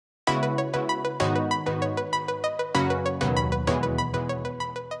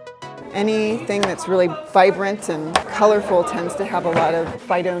Anything that's really vibrant and colorful tends to have a lot of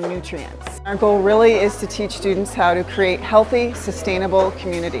phytonutrients. Our goal really is to teach students how to create healthy, sustainable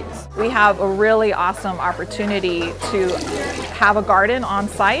communities. We have a really awesome opportunity to have a garden on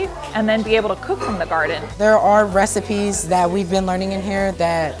site and then be able to cook from the garden. There are recipes that we've been learning in here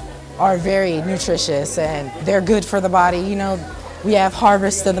that are very nutritious and they're good for the body. You know, we have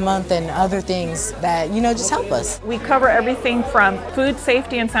harvest of the month and other things that, you know, just help us. We cover everything from food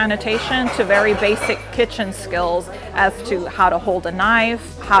safety and sanitation to very basic kitchen skills as to how to hold a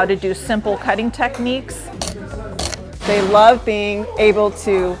knife, how to do simple cutting techniques. They love being able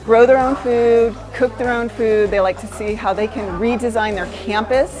to grow their own food, cook their own food. They like to see how they can redesign their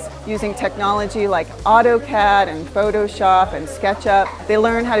campus using technology like AutoCAD and Photoshop and SketchUp. They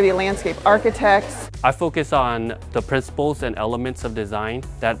learn how to be landscape architects. I focus on the principles and elements of design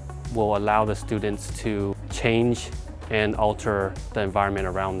that will allow the students to change and alter the environment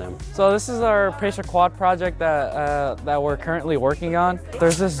around them. So this is our Pacer Quad project that we're currently working on.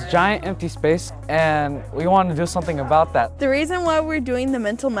 There's this giant empty space and we want to do something about that. The reason why we're doing the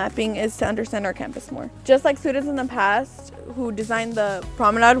mental mapping is to understand our campus more. Just like students in the past who designed the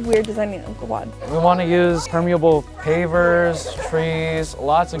promenade, we're designing a quad. We want to use permeable pavers, trees,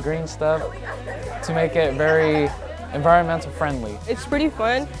 lots of green stuff to make it very environmental friendly. It's pretty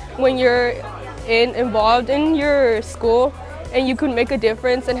fun when you're involved in your school and you can make a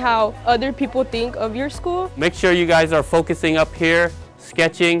difference in how other people think of your school. Make sure you guys are focusing up here,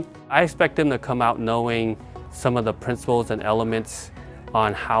 sketching. I expect them to come out knowing some of the principles and elements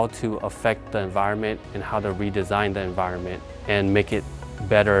on how to affect the environment and how to redesign the environment and make it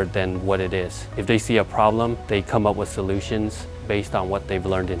better than what it is. If they see a problem, they come up with solutions based on what they've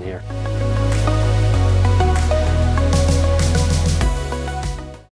learned in here.